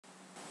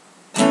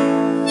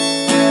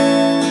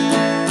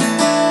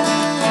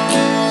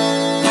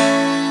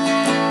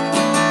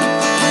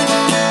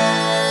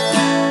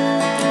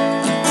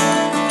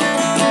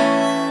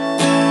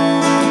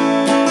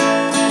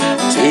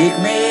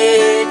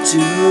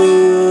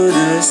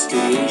the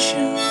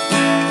station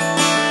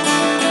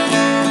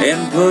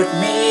and put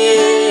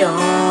me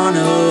on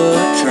a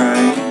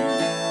train.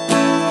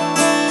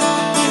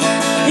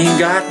 Ain't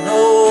got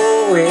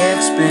no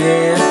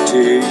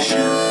expectations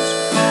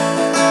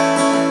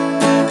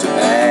to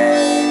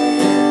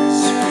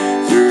pass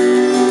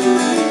through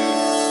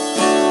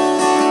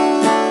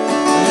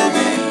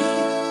again.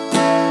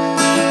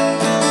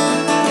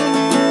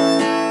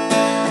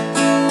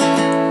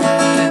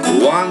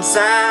 Once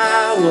I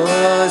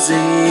was a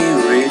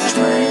rich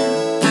man,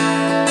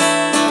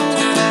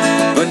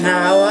 but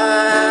now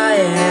I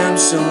am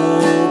so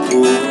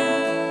poor.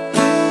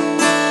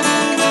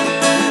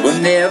 But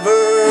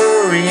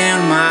never in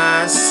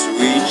my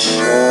sweet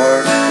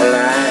short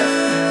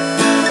life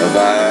have I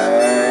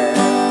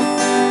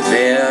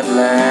felt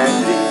like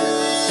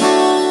this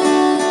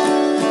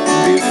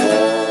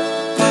before.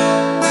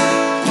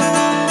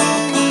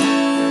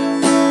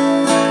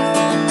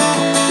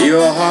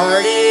 Your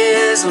heart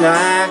is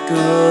like a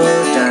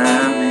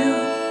diamond.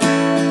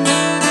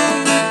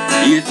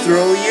 You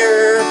throw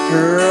your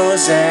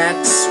pearls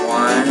at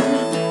swine,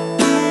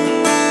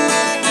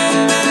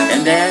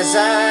 and as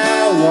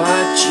I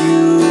watch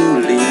you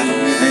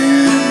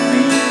leaving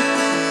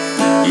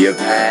me, you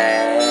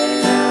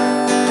pass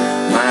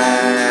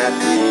my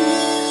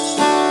peace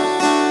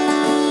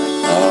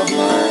of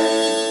mind.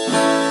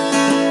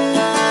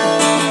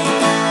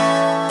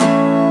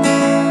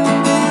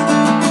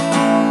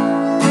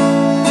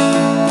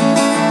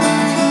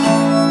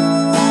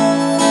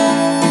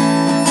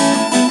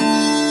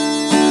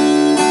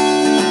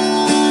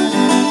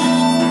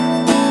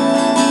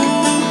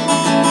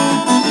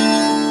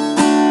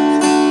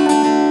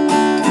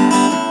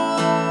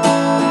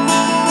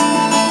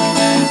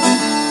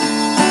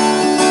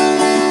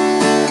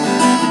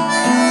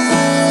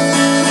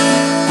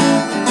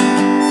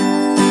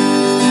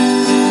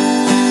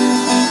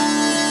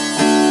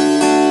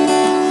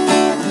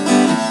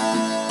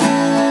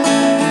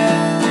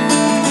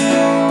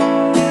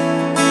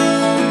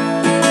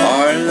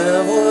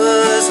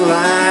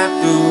 Like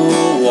the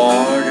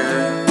water,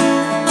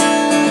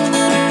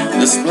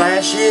 the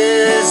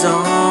splashes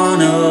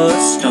on a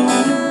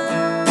stone.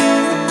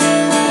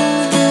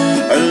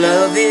 Our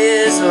love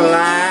is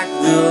like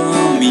the